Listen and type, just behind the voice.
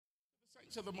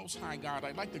To the Most High God,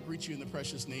 I'd like to greet you in the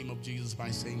precious name of Jesus by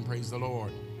saying, praise the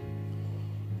Lord.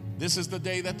 This is the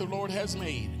day that the Lord has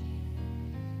made.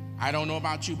 I don't know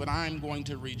about you, but I'm going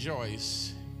to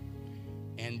rejoice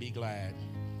and be glad.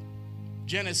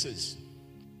 Genesis,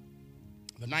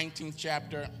 the 19th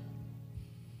chapter,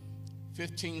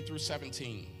 15 through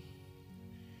 17.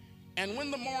 And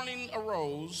when the morning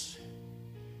arose,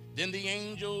 then the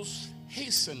angels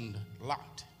hastened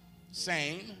Lot,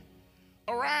 saying,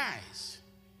 arise,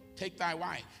 take thy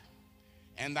wife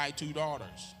and thy 2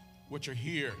 daughters, which are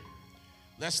here,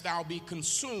 lest thou be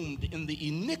consumed in the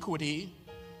iniquity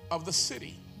of the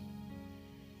city.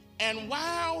 And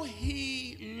while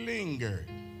he lingered,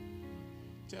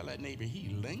 tell that neighbor,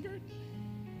 he lingered,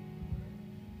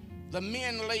 the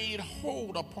men laid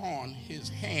hold upon his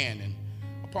hand and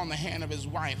upon the hand of his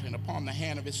wife and upon the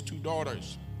hand of his 2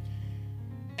 daughters.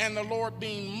 And the Lord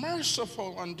being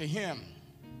merciful unto him,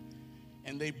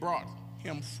 and they brought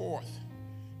him forth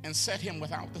and set him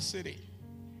without the city.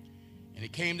 And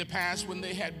it came to pass when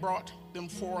they had brought them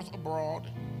forth abroad,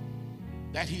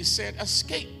 that he said,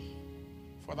 escape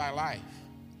for thy life.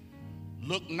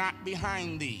 Look not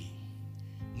behind thee,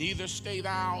 neither stay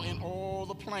thou in all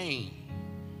the plain.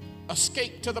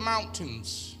 Escape to the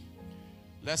mountains,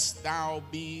 lest thou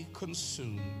be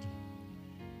consumed.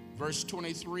 Verse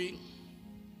 23,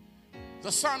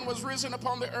 the sun was risen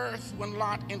upon the earth when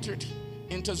Lot entered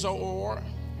into Zoar.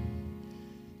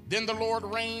 Then the Lord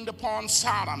rained upon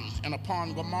Sodom and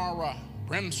upon Gomorrah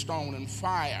brimstone and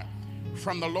fire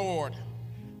from the Lord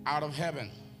out of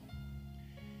heaven.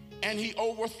 And he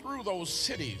overthrew those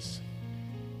cities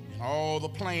and all the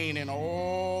plain and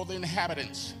all the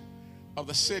inhabitants of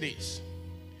the cities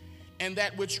and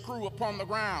that which grew upon the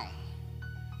ground.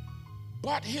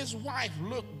 But his wife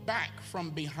looked back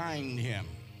from behind him,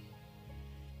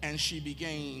 and she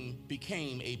became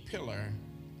a pillar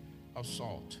of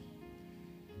salt.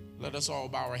 Let us all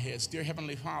bow our heads. Dear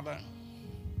Heavenly Father,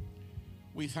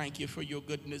 we thank you for your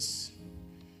goodness.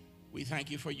 We thank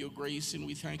you for your grace, and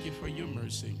we thank you for your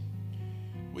mercy.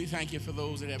 We thank you for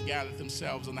those that have gathered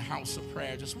themselves in the house of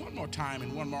prayer. Just one more time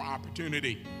and one more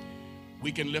opportunity,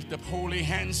 we can lift up holy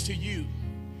hands to you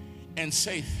and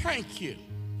say thank you.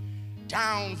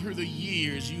 Down through the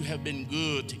years, you have been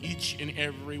good to each and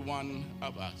every one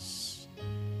of us.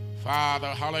 Father,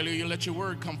 hallelujah, let your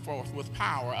word come forth with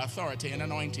power, authority, and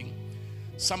anointing.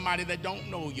 Somebody that don't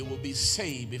know you will be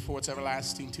saved before it's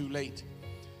everlasting too late.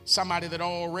 Somebody that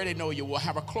already know you will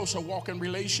have a closer walking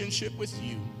relationship with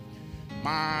you.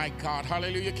 My God,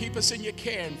 hallelujah, keep us in your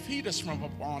care and feed us from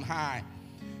up on high,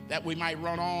 that we might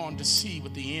run on to see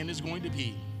what the end is going to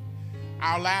be.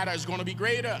 Our ladder is going to be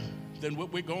greater than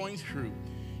what we're going through.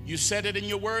 You said it in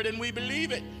your word, and we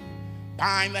believe it.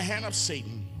 Bind the hand of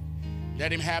Satan.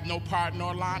 Let him have no part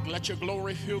nor lot. Let your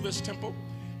glory fill this temple.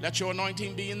 Let your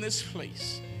anointing be in this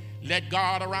place. Let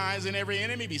God arise and every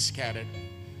enemy be scattered.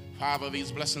 Father,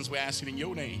 these blessings we ask in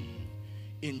your name.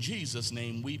 In Jesus'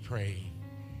 name we pray.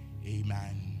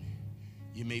 Amen.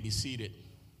 You may be seated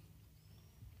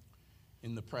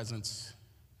in the presence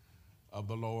of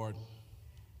the Lord.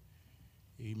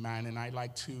 Amen. And I'd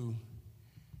like to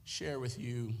share with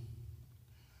you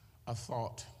a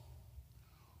thought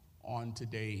on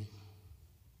today.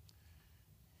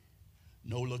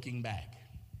 No looking back.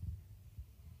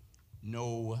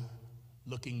 No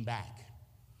looking back.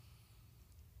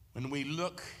 When we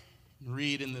look and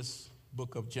read in this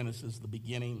book of Genesis, the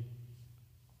beginning,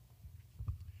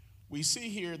 we see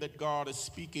here that God is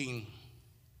speaking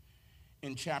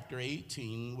in chapter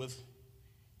 18 with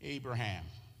Abraham.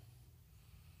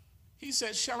 He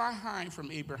said, shall I hide from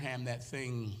Abraham that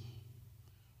thing,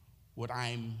 what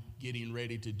I'm getting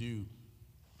ready to do?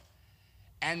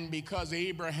 And because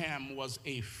Abraham was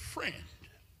a friend,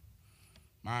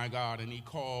 my God, and he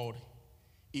called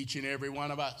each and every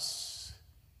one of us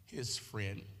his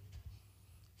friend,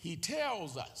 he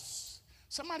tells us,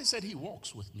 somebody said he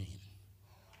walks with me,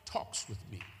 talks with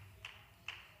me,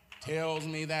 tells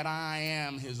me that I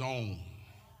am his own.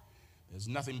 There's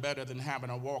nothing better than having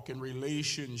a walking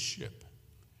relationship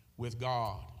with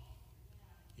God.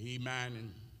 Amen.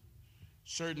 And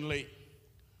certainly,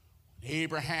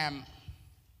 Abraham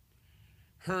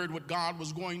heard what God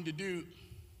was going to do.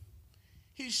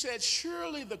 He said,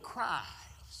 surely the cry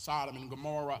of Sodom and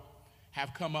Gomorrah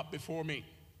have come up before me.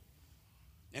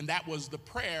 And that was the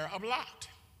prayer of Lot.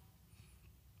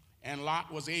 And Lot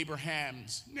was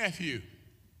Abraham's nephew.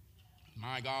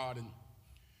 My God. And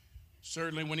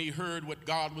certainly when he heard what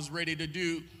God was ready to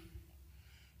do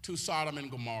to Sodom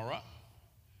and Gomorrah,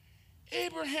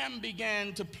 Abraham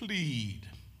began to plead,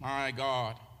 my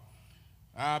God,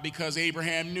 because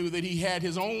Abraham knew that he had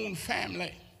his own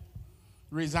family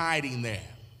residing there.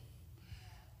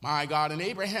 My God, and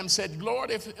Abraham said,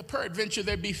 Lord, if peradventure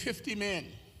there be 50 men,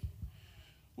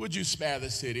 would you spare the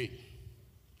city?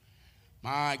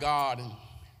 My God. And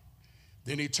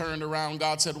then he turned around.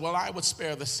 God said, well, I would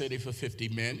spare the city for 50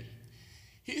 men.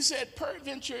 He said,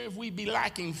 peradventure, if we be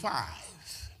lacking 5,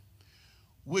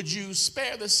 would you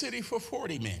spare the city for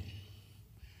 40 men?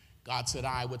 God said,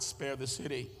 I would spare the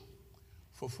city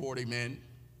for 40 men.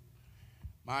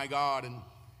 My God. And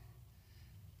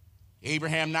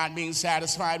Abraham not being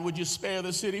satisfied, would you spare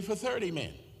the city for 30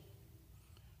 men?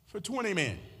 For 20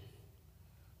 men?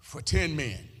 For 10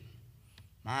 men?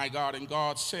 My God. And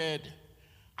God said,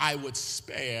 I would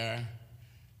spare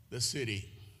the city.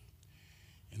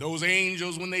 And those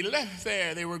angels, when they left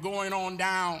there, they were going on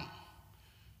down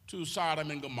to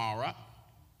Sodom and Gomorrah,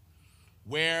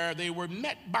 where they were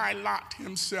met by Lot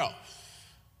himself.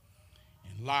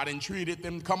 And Lot entreated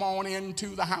them, come on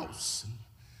into the house.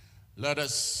 Let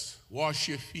us wash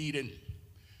your feet and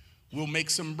we'll make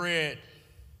some bread.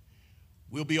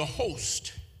 We'll be a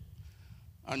host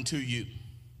unto you.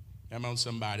 Come on,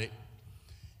 somebody.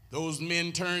 Those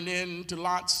men turned into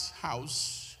Lot's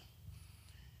house.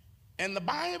 And the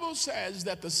Bible says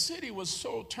that the city was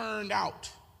so turned out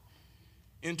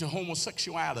into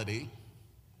homosexuality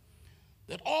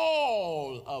that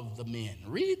all of the men,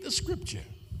 read the scripture,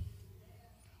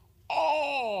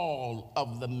 all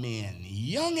of the men,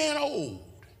 young and old,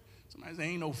 somebody say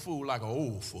ain't no fool like an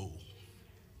old fool,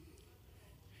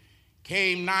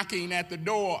 came knocking at the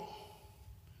door.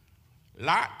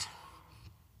 Lot,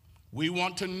 we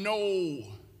want to know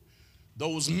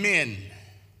those men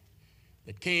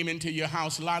that came into your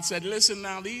house. Lot said, listen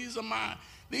now, these are my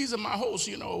hosts.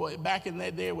 You know, back in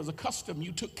that day, it was a custom.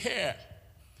 You took care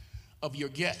of your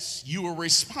guests. You were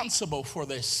responsible for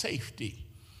their safety.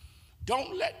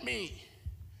 Don't let me,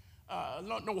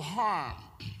 no harm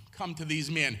come to these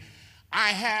men. I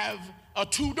have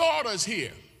 2 daughters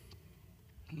here.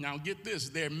 Now get this,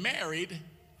 they're married,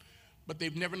 but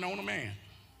they've never known a man.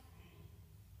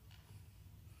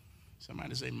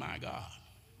 Somebody say, my God.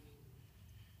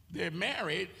 They're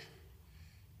married,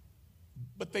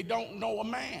 but they don't know a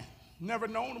man, never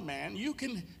known a man. You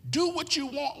can do what you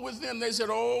want with them. They said,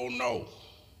 oh no.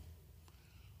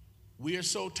 We are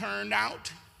so turned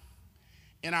out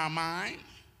in our mind,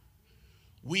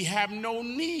 we have no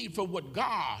need for what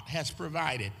God has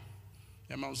provided.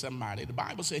 Come on, somebody. The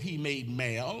Bible said he made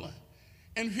male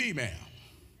and female.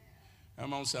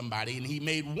 Come on, somebody. And he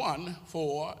made one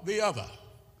for the other.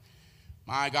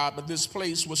 My God, but this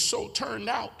place was so turned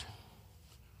out,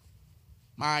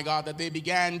 my God, that they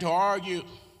began to argue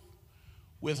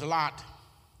with Lot.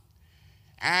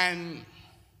 And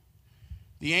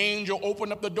the angel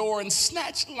opened up the door and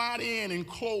snatched Lot in and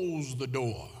closed the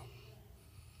door.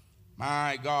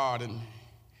 My God, and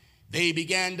they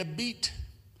began to beat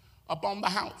upon the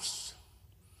house.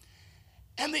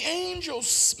 And the angel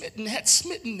had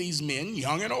smitten these men,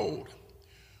 young and old,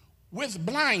 with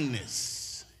blindness.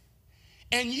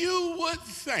 And you would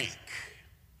think,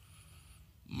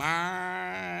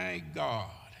 my God,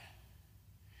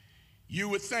 you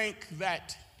would think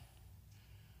that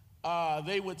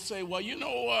they would say, well, you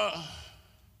know,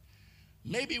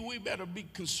 maybe we better be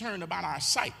concerned about our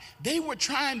sight. They were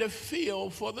trying to feel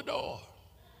for the door.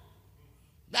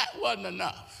 That wasn't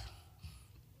enough.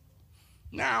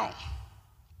 Now,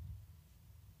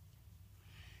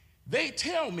 they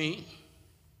tell me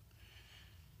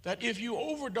that if you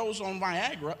overdose on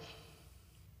Viagra,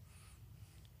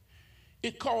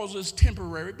 it causes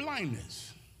temporary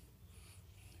blindness.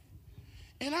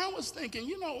 And I was thinking,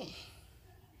 you know,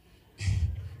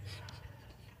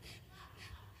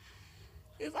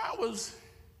 if I was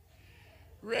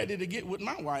ready to get with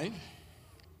my wife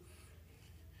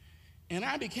and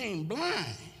I became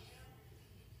blind,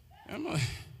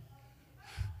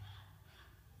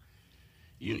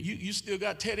 you still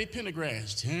got Teddy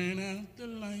Pendergrass. Turn out the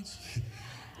lights.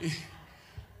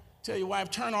 Tell your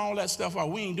wife, turn all that stuff off.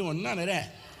 We ain't doing none of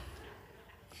that.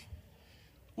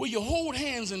 Will you hold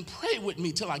hands and pray with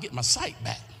me till I get my sight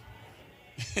back?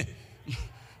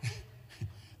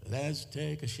 Let's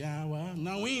take a shower.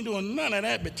 No, we ain't doing none of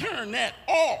that, but turn that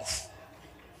off.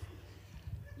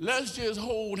 Let's just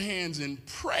hold hands and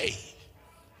pray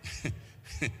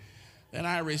that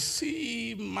I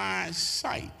receive my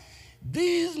sight.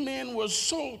 These men were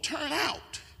so turned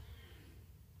out,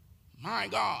 my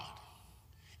God,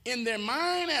 in their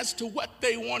mind as to what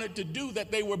they wanted to do,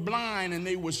 that they were blind and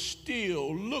they were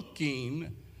still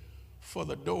looking for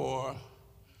the door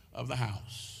of the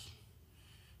house.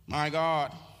 My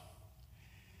God.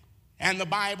 And the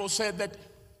Bible said that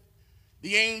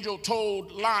the angel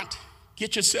told Lot,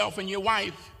 get yourself and your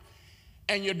wife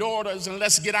and your daughters, and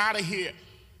let's get out of here.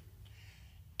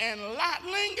 And Lot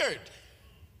lingered.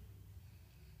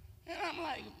 And I'm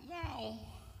like, no.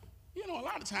 You know, a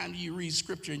lot of times you read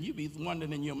scripture and you be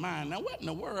wondering in your mind, now what in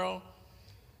the world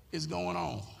is going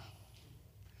on?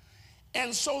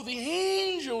 And so the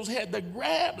angels had to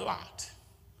grab Lot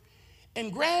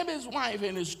and grab his wife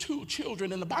and his 2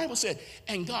 children. And the Bible said,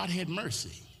 and God had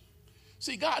mercy.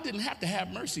 See, God didn't have to have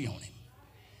mercy on him.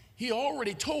 He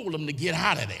already told him to get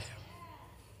out of there.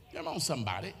 Come on,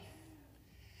 somebody.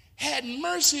 Had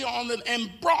mercy on them and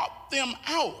brought them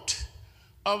out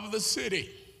of the city.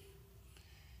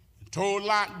 Told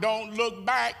Lot, don't look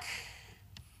back.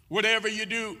 Whatever you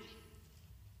do,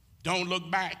 don't look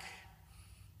back.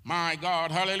 My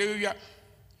God, hallelujah.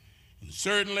 And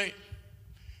certainly,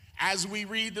 as we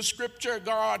read the scripture,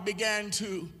 God began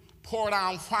to pour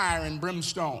down fire and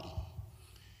brimstone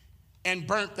and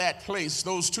burnt that place,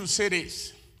 those 2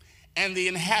 cities, and the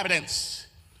inhabitants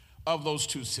of those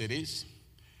 2 cities.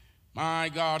 My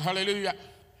God, hallelujah.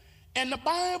 And the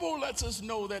Bible lets us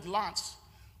know that Lot's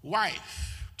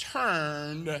wife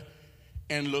turned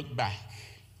and looked back.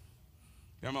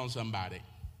 Come on, somebody.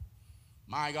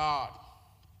 My God.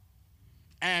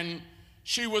 And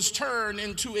she was turned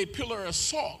into a pillar of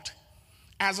salt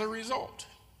as a result.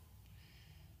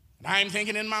 And I'm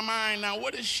thinking in my mind now,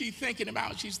 what is she thinking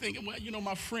about? She's thinking, well, you know,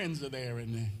 my friends are there,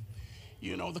 and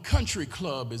you know, the country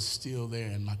club is still there,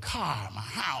 and my car, my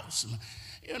house. And,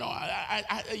 you know,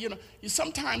 you know,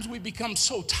 sometimes we become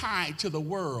so tied to the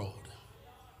world.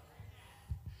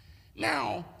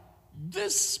 Now,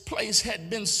 this place had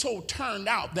been so turned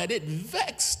out that it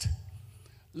vexed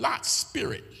Lot's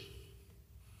spirit.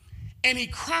 And he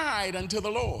cried unto the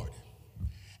Lord.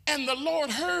 And the Lord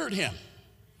heard him,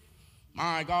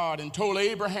 my God, and told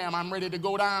Abraham, I'm ready to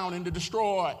go down and to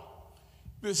destroy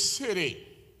this city.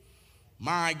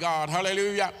 My God,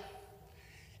 hallelujah.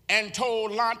 And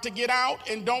told Lot to get out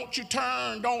and don't you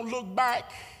turn, don't look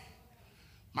back.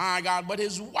 My God, but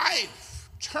his wife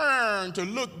turned to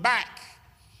look back,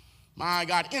 my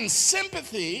God, in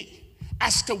sympathy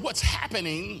as to what's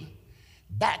happening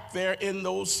back there in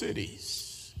those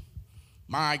cities.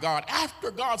 My God, after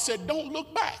God said, don't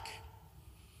look back.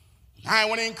 I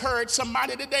want to encourage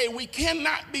somebody today, we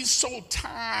cannot be so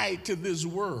tied to this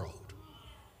world.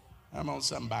 Come on,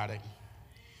 somebody.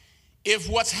 If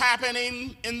what's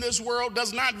happening in this world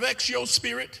does not vex your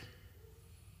spirit,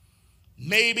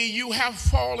 maybe you have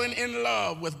fallen in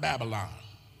love with Babylon.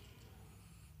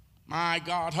 My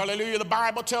God, hallelujah. The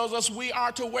Bible tells us we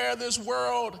are to wear this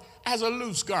world as a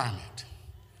loose garment.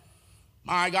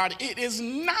 My God, it is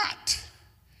not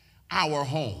our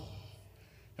home.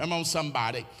 Come on,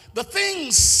 somebody. The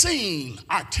things seen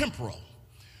are temporal.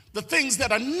 The things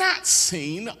that are not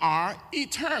seen are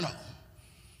eternal.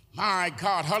 My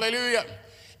God, hallelujah.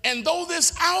 And though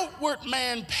this outward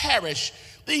man perish,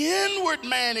 the inward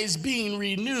man is being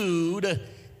renewed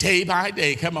day by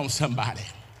day. Come on, somebody.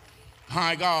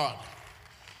 My God.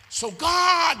 So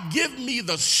God, give me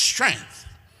the strength.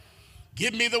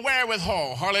 Give me the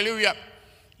wherewithal. Hallelujah.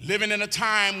 Living in a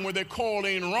time where they're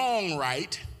calling wrong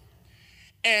right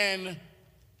and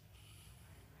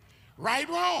right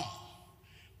wrong.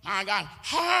 My God,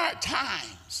 hard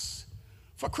times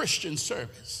for Christian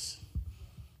service.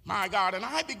 My God, and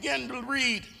I began to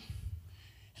read,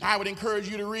 and I would encourage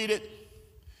you to read it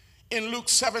in Luke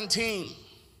 17.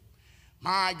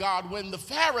 My God, when the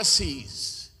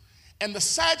Pharisees and the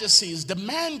Sadducees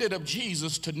demanded of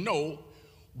Jesus to know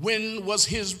when was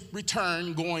his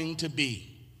return going to be.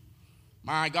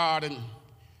 My God, and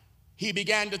he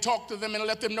began to talk to them and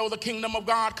let them know the kingdom of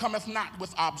God cometh not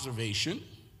with observation.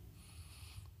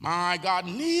 My God,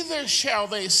 neither shall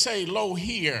they say, lo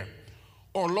here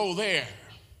or lo there.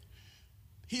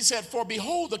 He said, for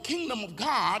behold, the kingdom of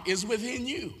God is within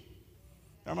you.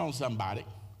 Come on, somebody.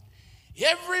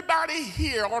 Everybody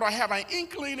here ought to have an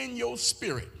inkling in your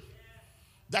spirit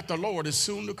that the Lord is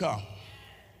soon to come.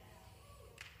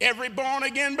 Every born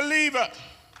again believer,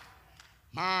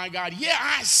 my God, yeah,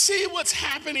 I see what's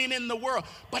happening in the world,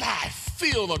 but I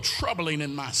feel the troubling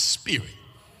in my spirit.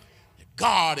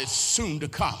 God is soon to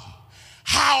come.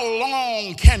 How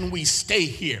long can we stay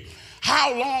here?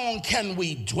 How long can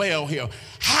we dwell here?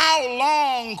 How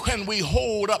long can we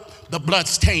hold up the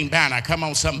bloodstained banner? Come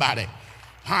on, somebody.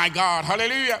 My God,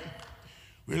 hallelujah.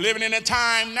 We're living in a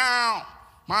time now,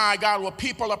 my God, where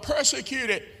people are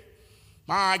persecuted,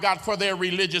 my God, for their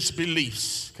religious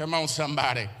beliefs. Come on,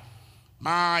 somebody.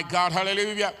 My God,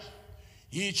 hallelujah.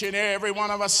 Each and every one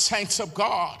of us saints of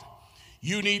God,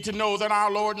 you need to know that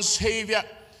our Lord and Savior,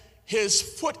 his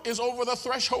foot is over the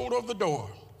threshold of the door.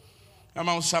 Come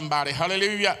on, somebody,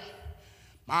 hallelujah.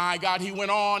 My God, he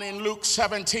went on in Luke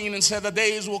 17 and said, the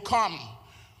days will come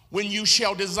when you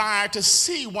shall desire to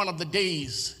see one of the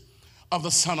days of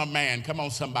the Son of Man. Come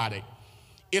on, somebody.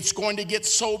 It's going to get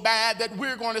so bad that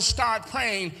we're going to start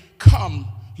praying, come,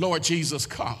 Lord Jesus,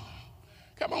 come.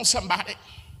 Come on, somebody.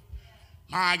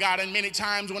 My God, and many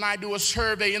times when I do a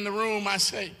survey in the room, I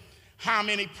say, how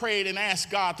many prayed and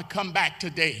asked God to come back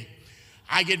today?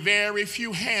 I get very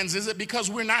few hands. Is it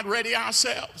because we're not ready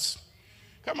ourselves?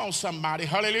 Come on, somebody.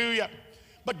 Hallelujah.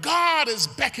 But God is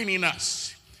beckoning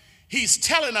us. He's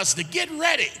telling us to get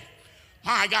ready.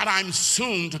 My God, I'm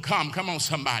soon to come. Come on,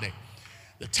 somebody.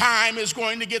 The time is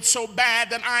going to get so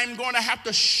bad that I'm going to have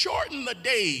to shorten the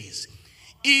days,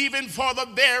 even for the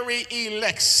very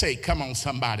elect's sake. Come on,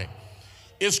 somebody.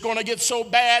 It's going to get so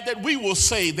bad that we will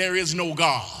say there is no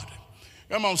God.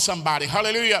 Come on, somebody.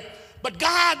 Hallelujah. But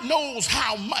God knows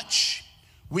how much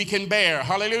we can bear.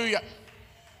 Hallelujah.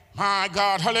 My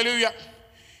God. Hallelujah.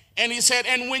 And he said,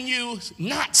 and when you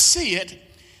not see it,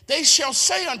 they shall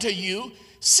say unto you,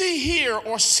 see here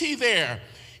or see there.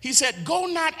 He said, go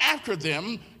not after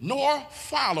them, nor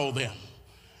follow them.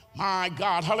 My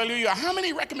God, hallelujah. How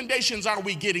many recommendations are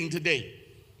we getting today?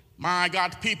 My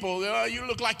God, people, you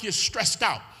look like you're stressed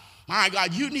out. My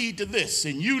God, you need to this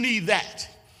and you need that.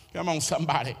 Come on,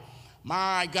 somebody.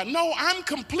 My God, no, I'm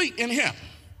complete in him.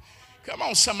 Come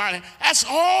on, somebody. That's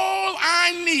all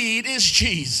I need is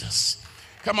Jesus.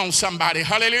 Come on, somebody.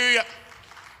 Hallelujah.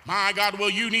 My God, well,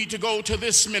 you need to go to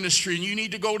this ministry and you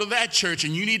need to go to that church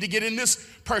and you need to get in this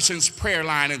person's prayer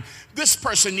line and this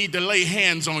person need to lay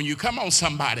hands on you. Come on,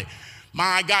 somebody.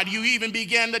 My God, you even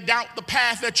began to doubt the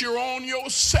path that you're on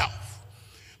yourself.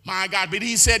 My God, but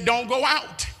he said, don't go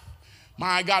out.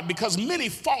 My God, because many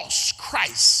false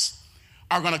Christs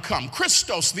are going to come.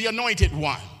 Christos, the anointed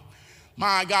one.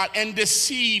 My God, and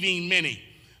deceiving many.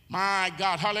 My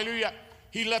God, hallelujah.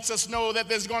 He lets us know that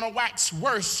there's going to wax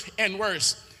worse and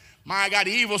worse. My God,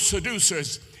 evil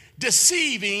seducers,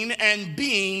 deceiving and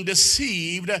being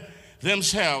deceived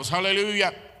themselves.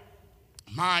 Hallelujah.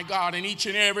 My God, and each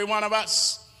and every one of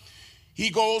us, he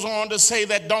goes on to say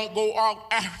that don't go out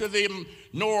after them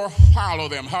nor follow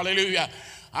them. Hallelujah.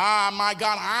 My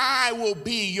God, I will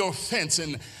be your fence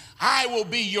and I will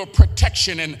be your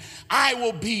protection and I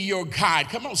will be your guide.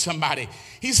 Come on, somebody.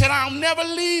 He said, I'll never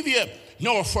leave you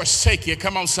nor forsake you.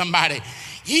 Come on, somebody.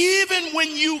 Even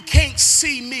when you can't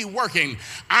see me working,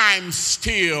 I'm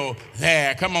still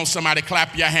there. Come on, somebody,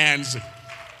 clap your hands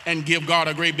and give God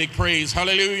a great big praise.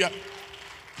 Hallelujah.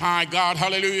 My God,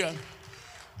 hallelujah.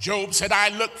 Job said, I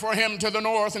looked for him to the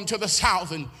north and to the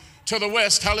south and to the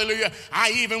west. Hallelujah.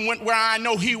 I even went where I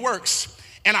know he works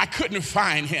and I couldn't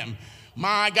find him.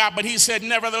 My God, but he said,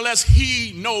 nevertheless,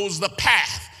 he knows the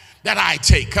path that I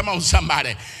take. Come on,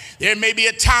 somebody. There may be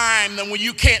a time when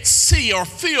you can't see or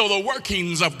feel the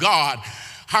workings of God.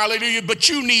 Hallelujah. But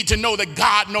you need to know that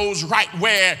God knows right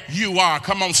where you are.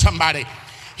 Come on, somebody.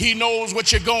 He knows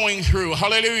what you're going through.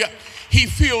 Hallelujah. He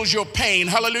feels your pain.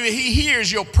 Hallelujah. He hears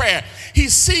your prayer. He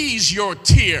sees your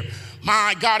tear.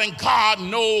 My God, and God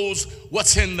knows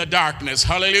what's in the darkness.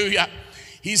 Hallelujah.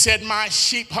 He said, my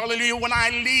sheep, hallelujah, when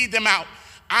I lead them out,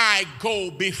 I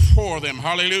go before them.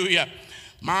 Hallelujah.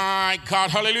 My God,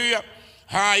 hallelujah.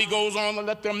 He goes on to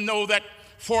let them know that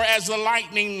for as the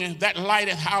lightning that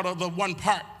lighteth out of the one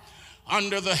part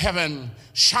under the heaven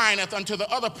shineth unto the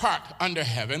other part under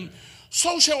heaven,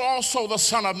 so shall also the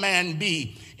Son of Man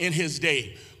be in his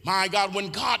day. My God, when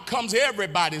God comes,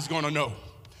 everybody's going to know.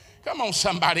 Come on,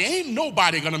 somebody. Ain't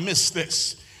nobody going to miss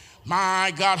this.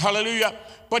 My God, hallelujah.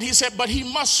 But he said, but he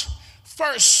must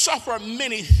first suffer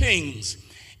many things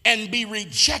and be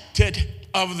rejected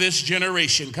of this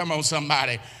generation. Come on,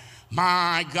 somebody.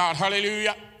 My God,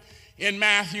 hallelujah. In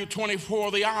Matthew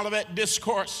 24, the Olivet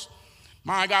Discourse,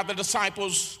 my God, the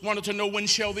disciples wanted to know, when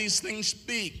shall these things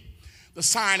be? The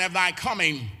sign of thy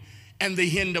coming and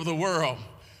the end of the world.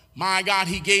 My God,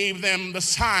 he gave them the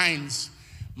signs.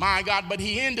 My God, but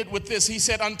he ended with this. He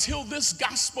said, until this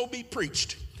gospel be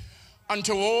preached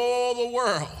unto all the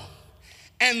world,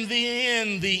 and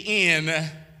then the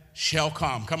end shall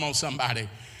come. Come on, somebody.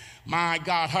 My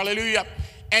God, hallelujah.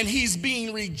 And he's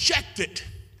being rejected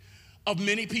of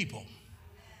many people.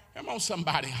 Come on,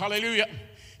 somebody. Hallelujah.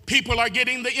 People are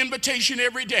getting the invitation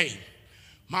every day.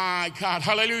 My God,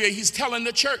 hallelujah. He's telling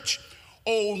the church,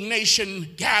 O nation,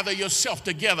 gather yourself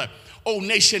together. O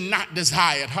nation not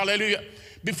desired. Hallelujah.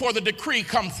 Before the decree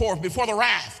come forth, before the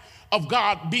wrath of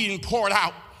God being poured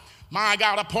out, my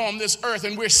God, upon this earth,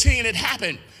 and we're seeing it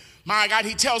happen. My God,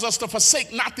 he tells us to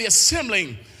forsake not the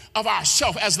assembling of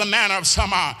ourselves as the manner of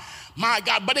some are, My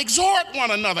God, but exhort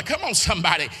one another. Come on,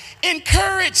 somebody.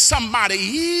 Encourage somebody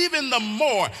even the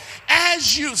more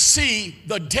as you see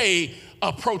the day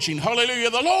approaching. Hallelujah.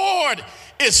 The Lord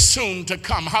is soon to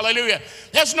come. Hallelujah.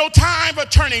 There's no time for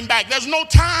turning back. There's no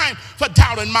time for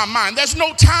doubt in my mind. There's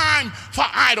no time for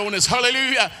idleness.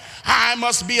 Hallelujah. I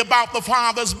must be about the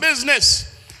Father's business,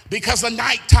 because the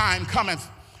nighttime cometh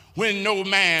when no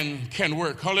man can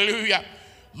work. Hallelujah.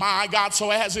 My God, so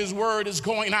as his word is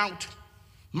going out,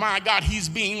 my God, he's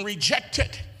being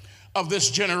rejected of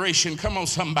this generation. Come on,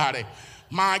 somebody.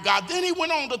 My God, then he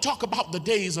went on to talk about the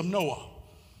days of Noah.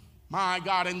 My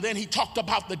God, and then he talked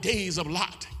about the days of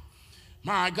Lot.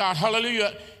 My God,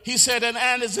 hallelujah. He said, and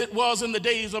as it was in the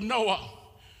days of Noah,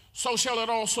 so shall it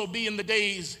also be in the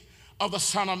days of the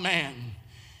Son of Man.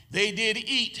 They did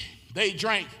eat, they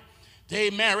drank, they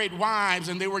married wives,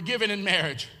 and they were given in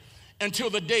marriage until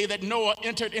the day that Noah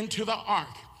entered into the ark,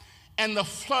 and the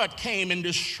flood came and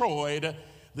destroyed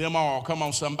them all. Come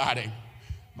on, somebody.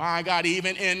 My God,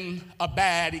 even in a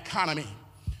bad economy,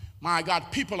 my God,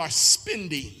 people are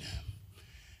spending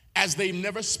as they've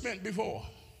never spent before.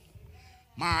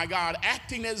 My God,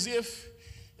 acting as if,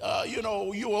 you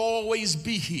will always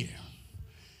be here,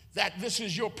 that this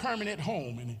is your permanent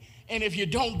home. And if you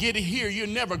don't get it here, you're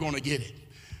never going to get it.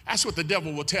 That's what the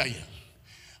devil will tell you.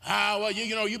 Well,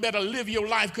 you better live your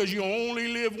life because you only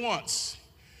live once.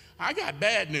 I got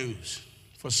bad news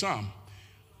for some.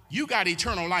 You got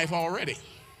eternal life already.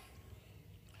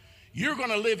 You're going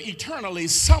to live eternally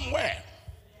somewhere.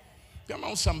 Come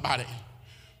on, somebody.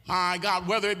 My God,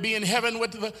 whether it be in heaven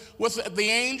with the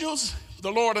angels,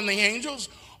 the Lord and the angels,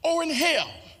 or in hell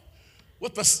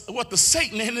with the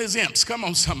Satan and his imps. Come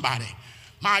on, somebody.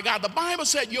 My God, the Bible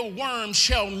said your worm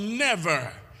shall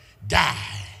never die.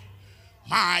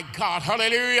 My God,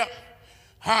 hallelujah.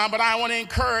 But I want to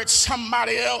encourage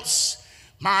somebody else.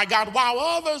 My God, while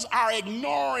others are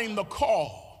ignoring the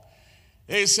call,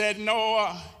 they said,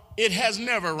 no, it has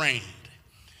never rained.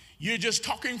 You're just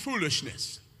talking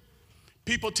foolishness.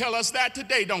 People tell us that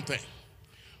today, don't they?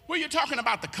 Well, you're talking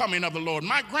about the coming of the Lord.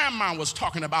 My grandma was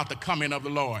talking about the coming of the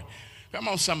Lord. Come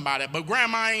on, somebody. But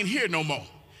grandma ain't here no more.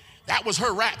 That was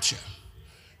her rapture.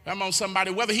 Come on,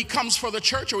 somebody. Whether he comes for the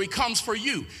church or he comes for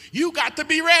you, you got to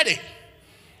be ready.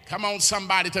 Come on,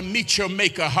 somebody, to meet your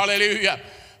maker. Hallelujah.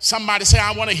 Somebody say,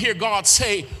 I want to hear God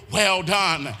say, well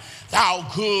done, thou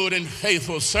good and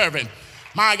faithful servant.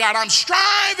 My God, I'm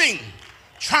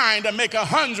trying to make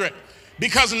 100,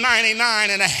 because 99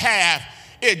 and a half,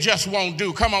 it just won't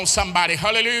do. Come on, somebody.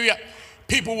 Hallelujah.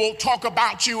 People will talk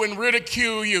about you and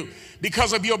ridicule you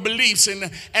because of your beliefs and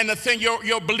the thing,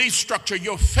 your belief structure,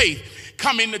 your faith,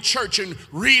 coming to church and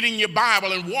reading your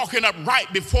Bible and walking up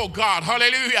right before God.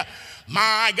 Hallelujah.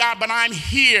 My God, but I'm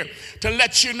here to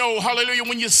let you know, hallelujah,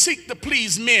 when you seek to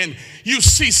please men, you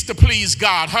cease to please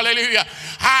God. Hallelujah.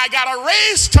 I got a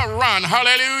race to run.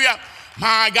 Hallelujah.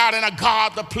 My God, and a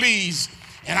God to please,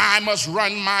 and I must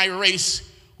run my race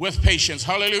with patience.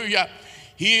 Hallelujah.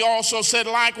 He also said,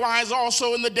 likewise,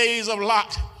 also in the days of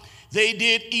Lot, they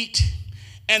did eat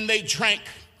and they drank,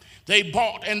 they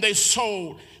bought and they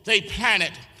sold, they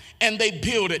planted and they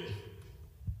builded.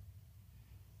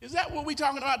 Is that what we're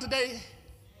talking about today?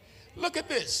 Look at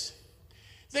this.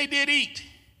 They did eat,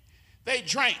 they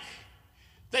drank,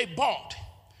 they bought,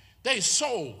 they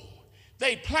sold,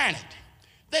 they planted,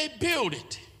 they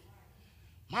builded.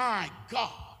 My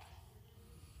God.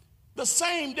 The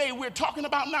same day we're talking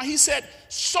about now, he said,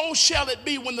 so shall it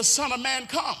be when the Son of Man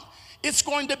come. It's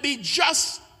going to be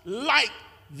just like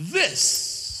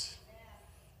this.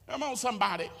 Come on,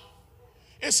 somebody.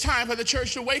 It's time for the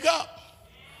church to wake up.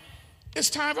 It's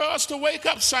time for us to wake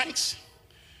up, saints.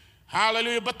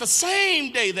 Hallelujah. But the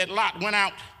same day that Lot went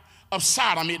out of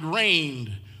Sodom, it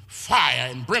rained fire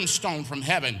and brimstone from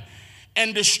heaven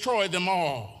and destroyed them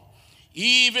all.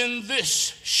 Even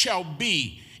this shall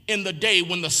be in the day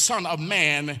when the Son of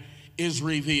Man is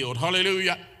revealed.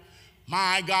 Hallelujah.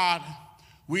 My God,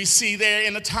 we see there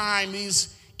in a time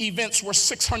these events were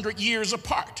 600 years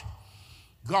apart.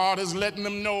 God is letting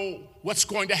them know what's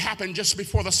going to happen just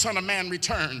before the Son of Man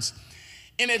returns.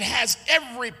 And it has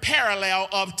every parallel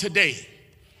of today.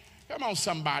 Come on,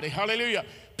 somebody. Hallelujah.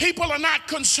 People are not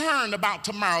concerned about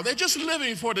tomorrow. They're just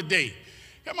living for today.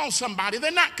 Come on, somebody.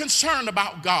 They're not concerned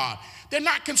about God. They're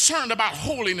not concerned about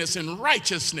holiness and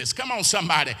righteousness. Come on,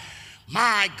 somebody.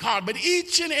 My God, but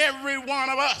each and every one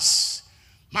of us,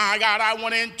 my God, I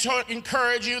want to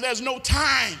encourage you, there's no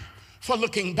time for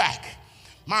looking back.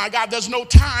 My God, there's no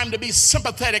time to be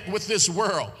sympathetic with this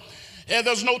world.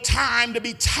 There's no time to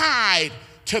be tied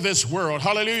to this world.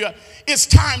 Hallelujah. It's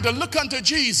time to look unto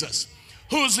Jesus,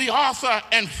 who's the author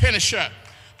and finisher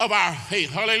of our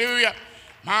faith. Hallelujah.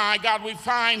 My God, we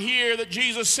find here that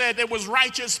Jesus said there was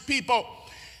righteous people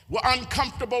were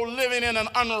uncomfortable living in an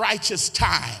unrighteous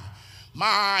time.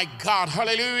 My God,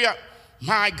 hallelujah.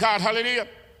 My God, hallelujah.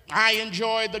 I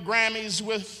enjoyed the Grammys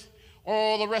with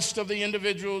all the rest of the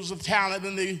individuals, the talent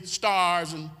and the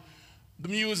stars and the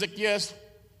music, yes.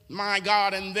 My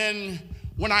God, and then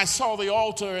when I saw the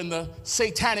altar and the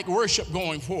satanic worship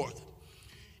going forth,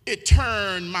 it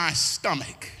turned my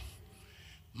stomach.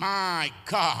 My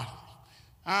God.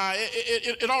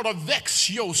 It ought to vex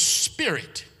your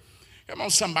spirit. Come on,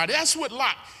 somebody. That's what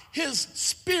Lot, his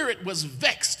spirit was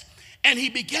vexed, and he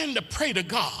began to pray to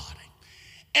God.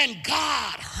 And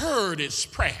God heard his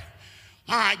prayer.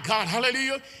 My God,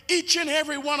 hallelujah. Each and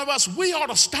every one of us, we ought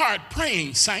to start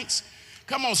praying, saints.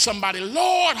 Come on, somebody.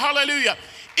 Lord, hallelujah.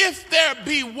 If there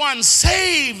be one,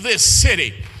 save this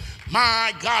city.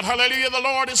 My God, hallelujah. The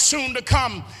Lord is soon to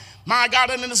come. My God,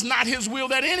 and it is not his will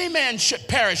that any man should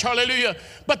perish, hallelujah,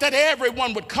 but that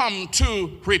everyone would come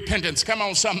to repentance. Come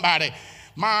on, somebody.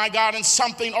 My God, and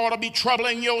something ought to be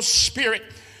troubling your spirit.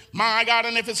 My God,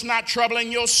 and if it's not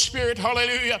troubling your spirit,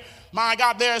 hallelujah, my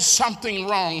God, there's something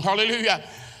wrong, hallelujah.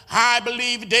 I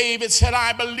believe David said,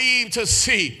 I believe to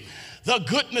see the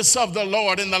goodness of the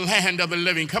Lord in the land of the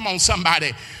living. Come on,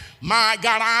 somebody. My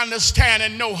God, I understand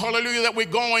and know, hallelujah, that we're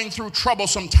going through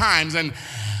troublesome times, and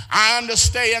I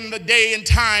understand the day and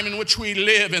time in which we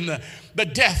live, and the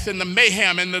death and the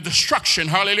mayhem and the destruction,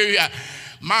 hallelujah.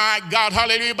 My God,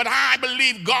 hallelujah. But I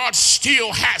believe God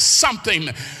still has something,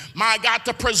 my God,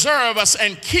 to preserve us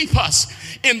and keep us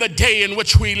in the day in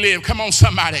which we live. Come on,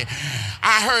 somebody.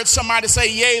 I heard somebody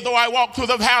say, yea, though I walk through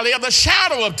the valley of the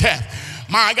shadow of death,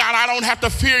 my God, I don't have to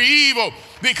fear evil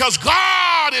because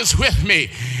God is with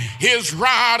me. His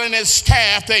rod and his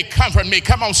staff, they comfort me.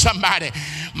 Come on, somebody.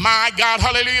 My God,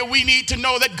 hallelujah, we need to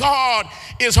know that God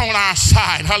is on our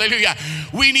side. Hallelujah.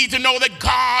 We need to know that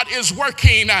God is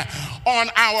working on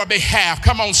our behalf.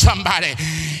 Come on, somebody.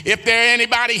 If there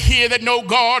anybody here that know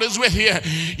God is with you,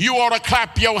 you ought to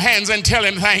clap your hands and tell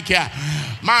him thank you.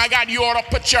 My God, you ought to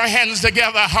put your hands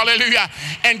together, hallelujah,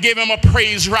 and give him a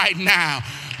praise right now.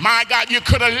 My God, you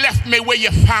could have left me where you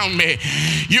found me.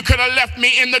 You could have left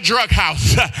me in the drug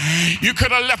house. You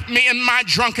could have left me in my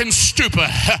drunken stupor.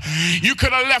 You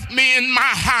could have left me in my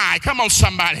high. Come on,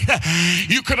 somebody.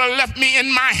 You could have left me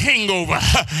in my hangover.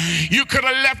 You could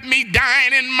have left me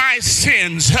dying in my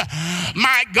sins.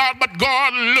 My God, but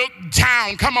God looked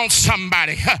down. Come on,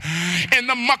 somebody. In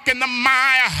the muck and the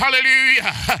mire,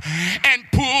 hallelujah, and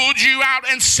pulled you out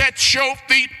and set your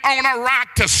feet on a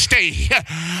rock to stay.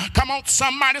 Come on,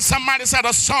 somebody. Somebody said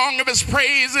a song of his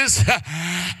praises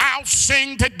I'll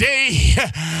sing today.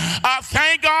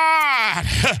 Thank God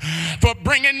for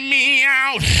bringing me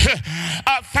out.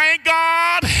 Thank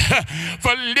God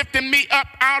for lifting me up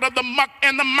out of the muck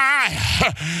and the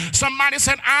mire. Somebody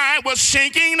said I was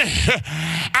sinking.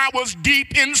 I was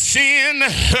deep in sin.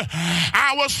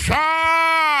 I was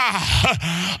far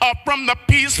up from the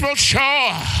peaceful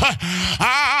shore.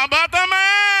 But the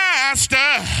master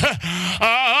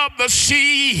of the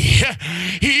sea,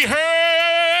 he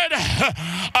heard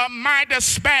my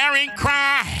despairing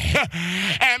cry,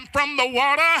 and from the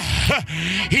water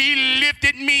he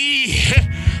lifted me.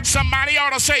 Somebody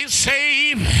ought to say,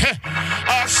 save,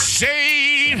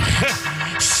 save,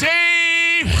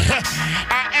 save.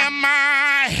 Am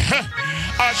I?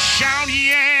 Shout,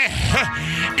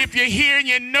 yeah. If you're here and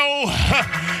you know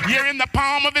you're in the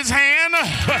palm of his hand,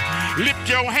 lift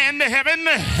your hand to heaven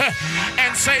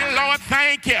and say, Lord,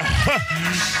 thank you.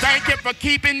 Thank you for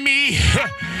keeping me.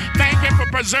 Thank you for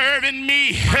preserving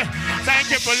me.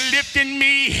 Thank you for lifting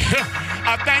me.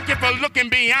 Thank you for looking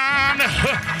beyond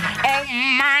all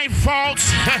my faults.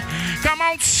 Come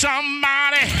on,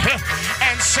 somebody,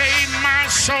 and save my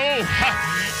soul.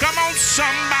 Come on,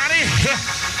 somebody.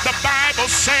 The Bible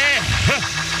said,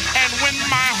 and when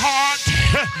my heart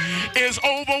is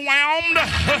overwhelmed,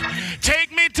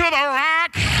 take me to the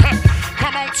rock.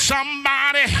 Come on,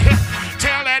 somebody.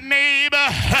 Tell that neighbor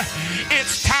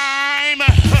it's time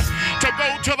to go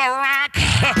to the rock.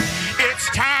 It's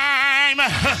time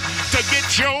to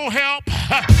get your help.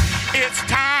 It's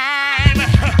time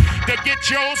to get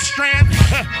your strength.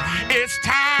 It's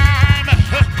time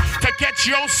to get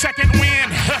your second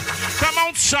wind. Come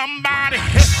on, somebody.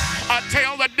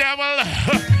 Tell the devil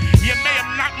you may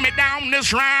have knocked me down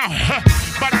this round,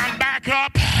 but I'm back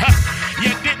up.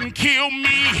 You didn't kill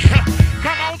me.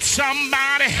 Come on,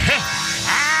 somebody.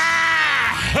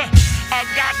 I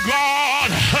got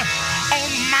God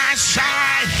on my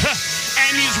side,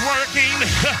 and he's working.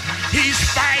 He's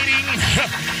fighting.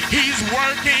 He's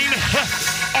working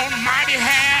on my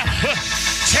behalf.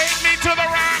 Take me to the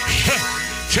rock.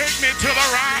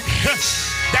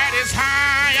 is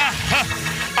higher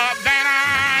than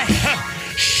I.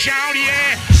 Shout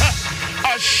yeah,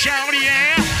 shout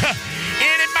yeah.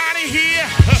 Anybody here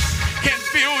can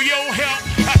feel your help?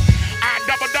 I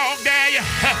double dog dare you.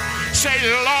 Say,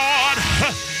 Lord,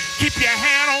 keep your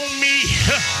hand on me.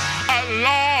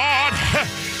 Lord,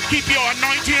 keep your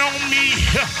anointing on me.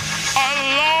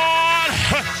 Lord,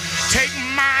 take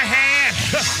my hand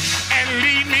and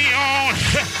lead me on.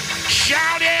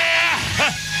 Shout yeah,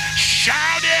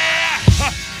 shout yeah,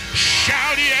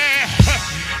 shout yeah.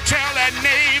 Tell that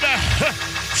neighbor,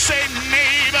 say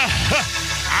neighbor,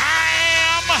 I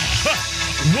am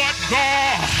what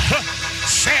God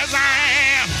says I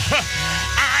am.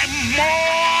 I'm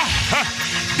more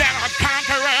than a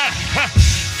conqueror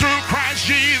through Christ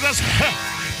Jesus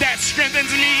that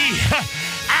strengthens me.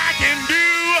 I can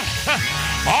do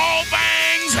all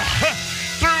things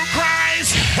through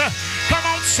Christ. Come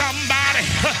on, somebody.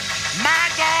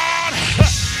 My God,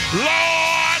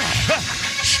 Lord,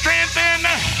 strengthen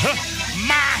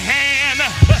my hand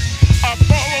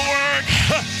forward.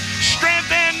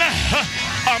 Strengthen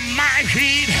my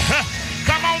feet.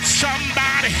 Come on,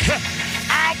 somebody.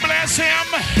 I'll bless him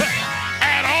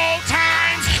at all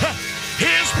times.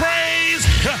 His praise,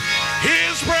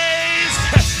 his praise,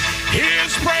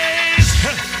 his praise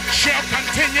shall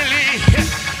continually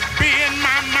be in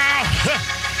my mouth.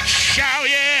 Shout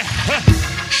yeah,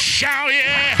 shout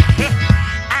yeah.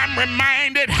 I'm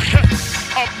reminded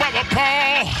of Brother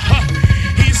Paul.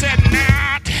 He said,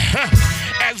 not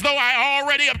as though I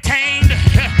already obtained,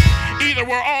 either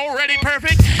we're already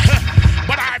perfect,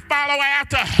 but I follow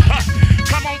after.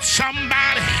 Come on,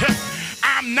 somebody.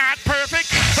 I'm not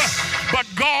perfect, but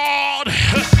God,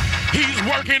 he's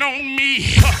working on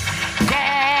me.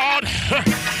 God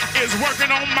is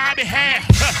working on my behalf.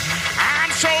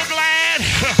 I'm so glad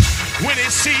when he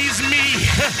sees me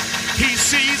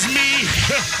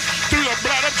through the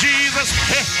blood of Jesus,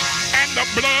 and the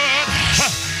blood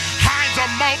hides a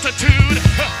multitude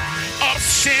of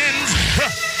sins.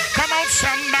 Come on,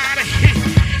 somebody.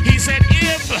 He said,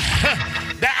 if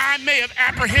that I may have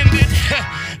apprehended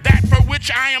that for which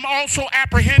I am also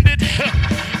apprehended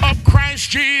of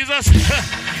Christ Jesus.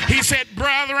 He said,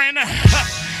 brethren,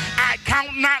 I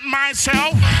count not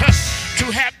myself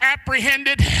to have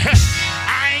apprehended.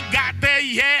 I ain't got there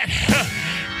yet.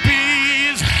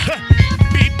 Please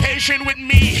be patient with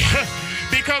me,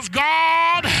 because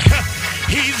God,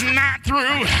 he's not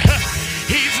through.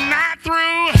 He's not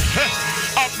through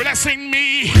blessing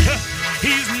me.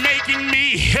 He's making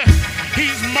me.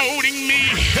 He's molding me.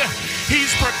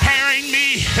 He's preparing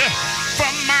me for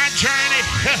my journey.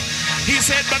 He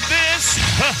said, but this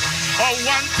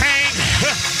one thing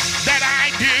that I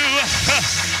do,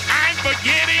 I'm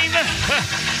forgetting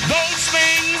those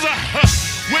things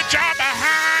which are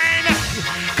behind.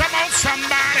 Come on,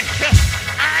 somebody.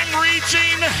 I'm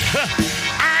reaching,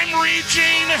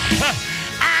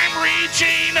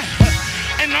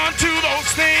 and unto those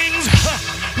things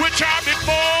which are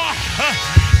before.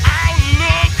 I'll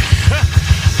look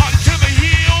unto the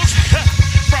hills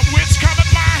from which cometh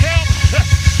my help.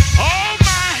 All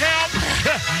my help,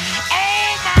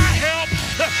 all my help,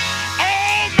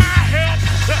 all my help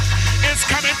is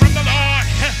coming from the Lord.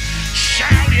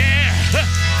 Shout yeah,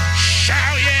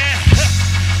 shout yeah.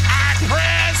 I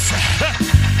press,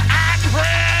 I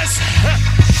press,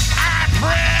 I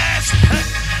press,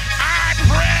 I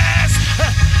press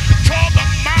toward the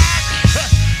mark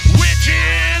which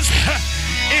is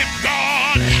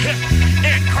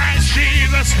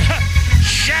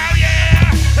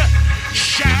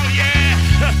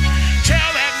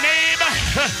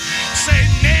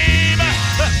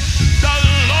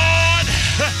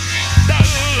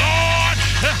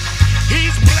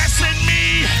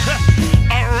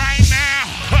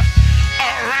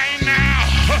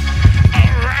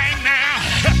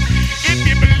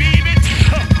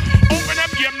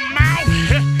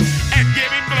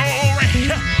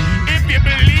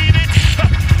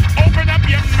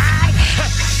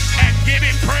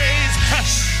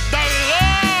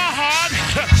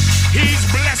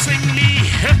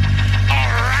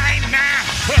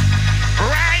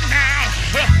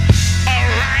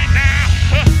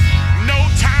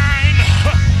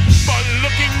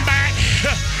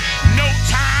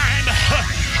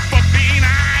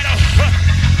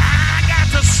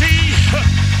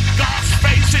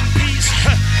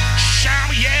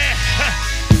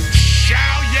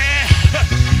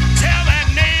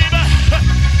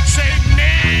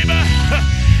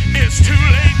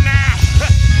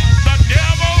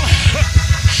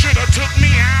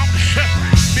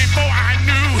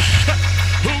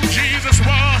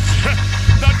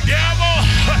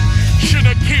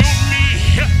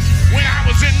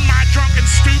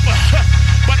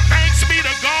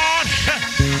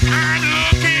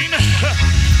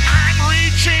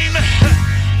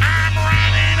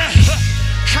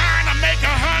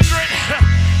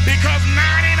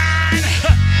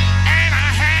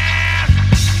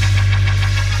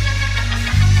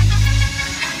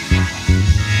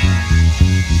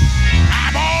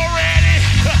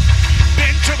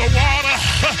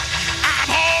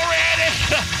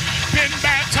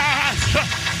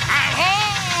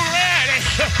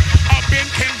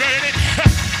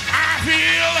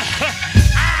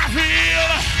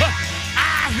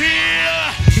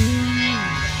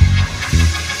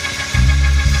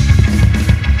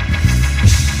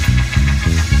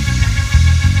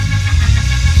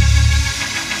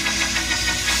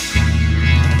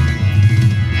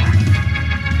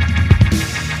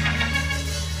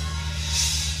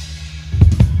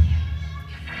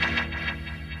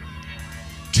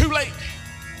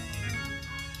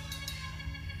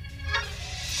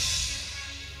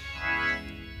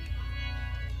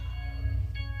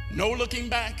No looking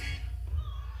back.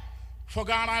 For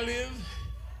God I live,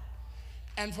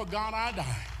 and for God I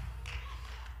die.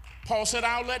 Paul said,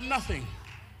 I'll let nothing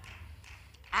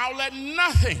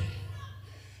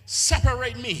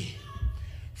separate me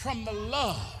from the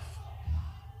love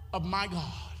of my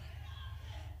God.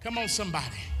 Come on, somebody.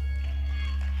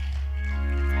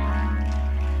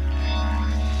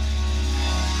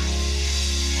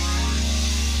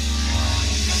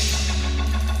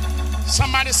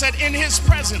 Somebody said, in his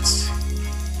presence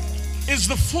is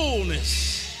the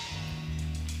fullness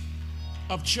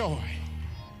of joy.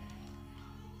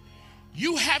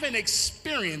 You haven't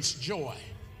experienced joy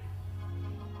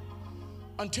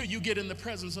until you get in the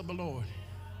presence of the Lord.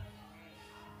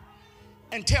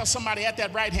 And tell somebody at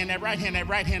that right hand, that right hand, that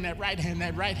right hand, that right hand,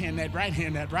 that right hand, that right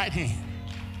hand, that right hand.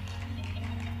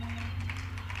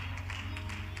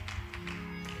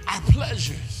 Our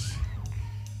pleasures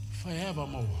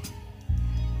forevermore.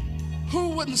 Who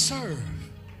wouldn't serve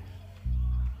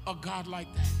a God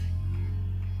like that?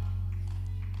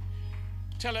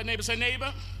 Tell that neighbor, say,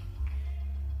 neighbor,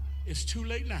 it's too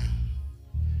late now.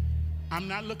 I'm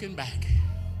not looking back.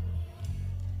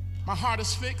 My heart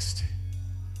is fixed.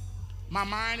 My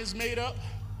mind is made up.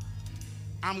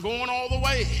 I'm going all the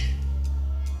way.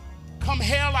 Come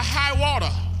hell or high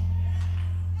water.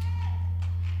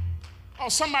 Oh,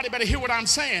 somebody better hear what I'm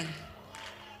saying.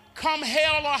 Come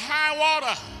hell or high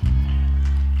water.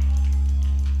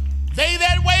 They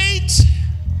that wait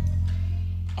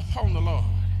upon the Lord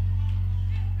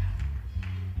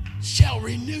shall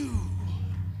renew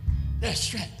their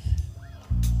strength.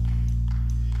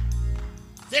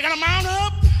 They're going to mount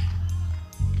up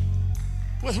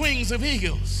with wings of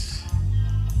eagles.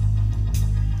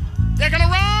 They're going to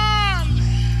run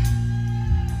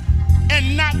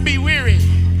and not be weary.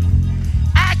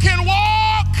 I can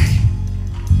walk.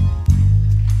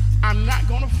 I'm not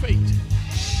going to faint.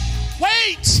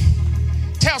 Wait.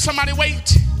 Tell somebody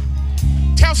wait.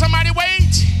 Tell somebody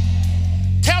wait.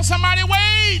 Tell somebody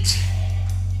wait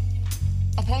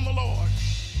upon the Lord.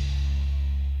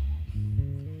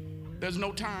 There's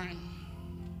no time.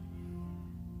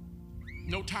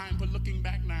 No time for looking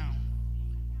back now.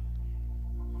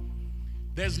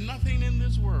 There's nothing in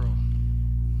this world.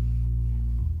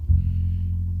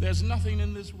 There's nothing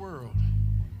in this world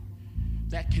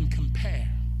that can compare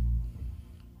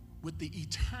with the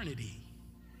eternity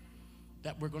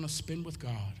that we're going to spend with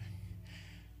God.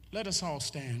 Let us all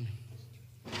stand.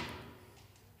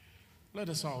 Let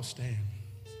us all stand.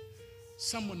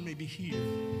 Someone may be here.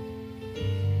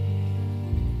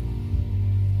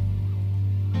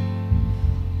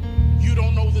 You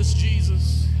don't know this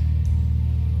Jesus.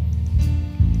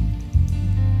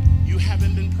 You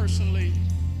haven't been personally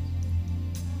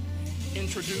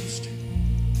introduced.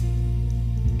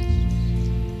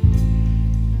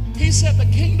 He said the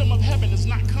kingdom of heaven is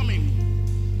not coming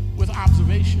with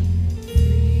observation,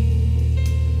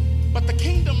 but the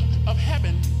kingdom of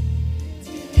heaven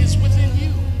is within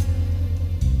you.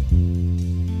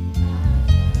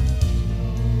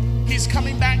 He's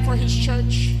coming back for his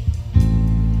church.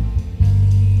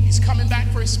 He's coming back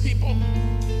for his people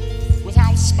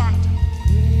without spot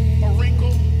or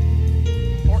wrinkle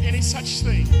or any such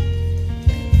thing.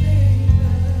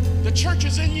 The church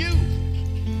is in you.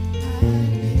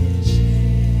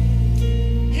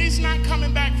 He's not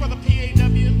coming back for the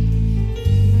PAW.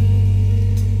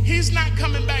 He's not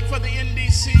coming back for the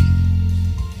NDC.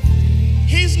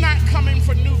 He's not coming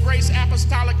for New Grace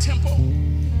Apostolic Temple.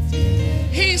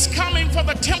 He's coming for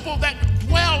the temple that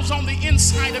dwells on the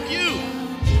inside of you.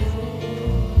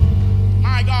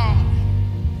 My God,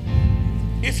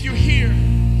 if you're here,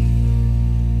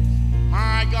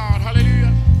 my God,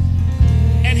 hallelujah,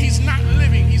 and he's not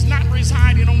living, he's not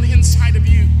residing on the inside of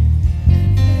you,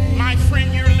 my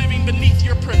friend, you're living beneath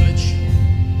your privilege.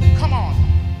 Come on.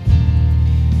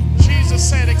 Jesus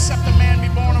said, except a man be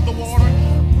born of the water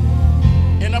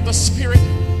and of the Spirit,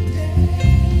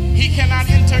 he cannot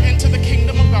enter into the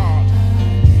kingdom of God.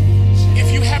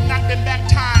 If you have not been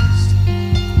baptized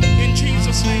in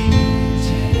Jesus' name,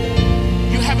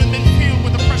 you haven't been filled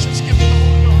with the precious gift of the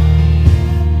Holy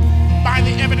Ghost by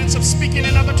the evidence of speaking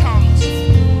in other tongues,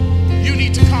 you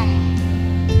need to come.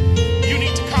 You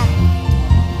need to come.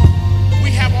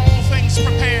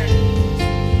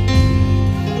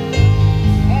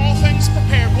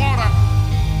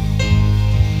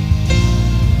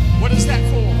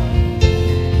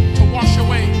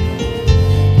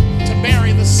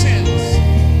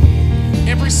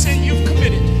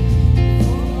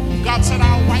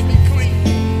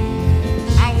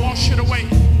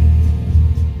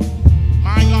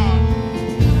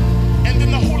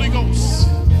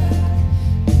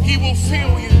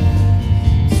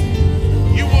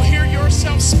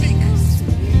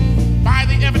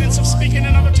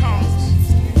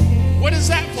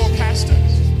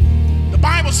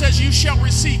 shall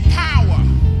receive power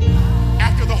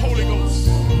after the Holy Ghost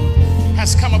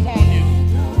has come upon you.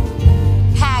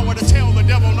 Power to tell the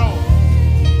devil no.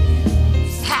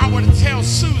 Power to tell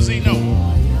Susie no.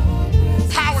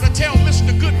 Power to tell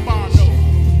Mr. Goodbar no.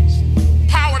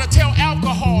 Power to tell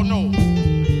alcohol no.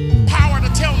 Power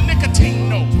to tell nicotine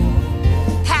no.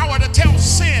 Power to tell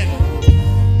sin.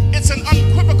 It's an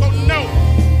unequivocal no.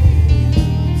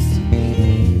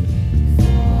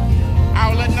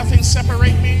 I'll let nothing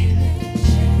separate me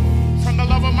from the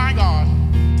love of my God.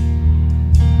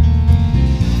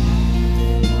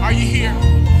 Are you here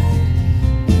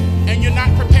and you're not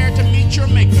prepared to meet your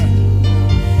Maker?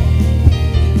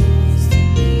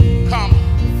 Come.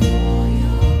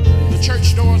 The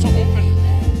church doors are open.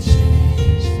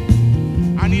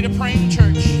 I need a praying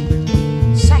church.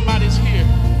 Somebody's here.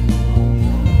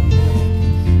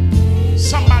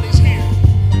 Somebody's here.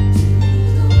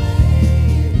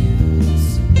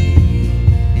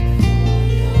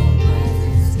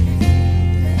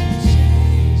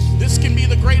 This can be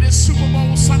the greatest Super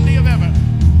Bowl Sunday of ever.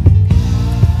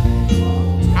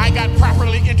 I got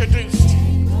properly introduced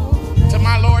to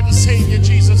my Lord and Savior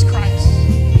Jesus Christ.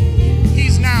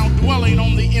 He's now dwelling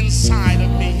on the inside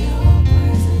of me.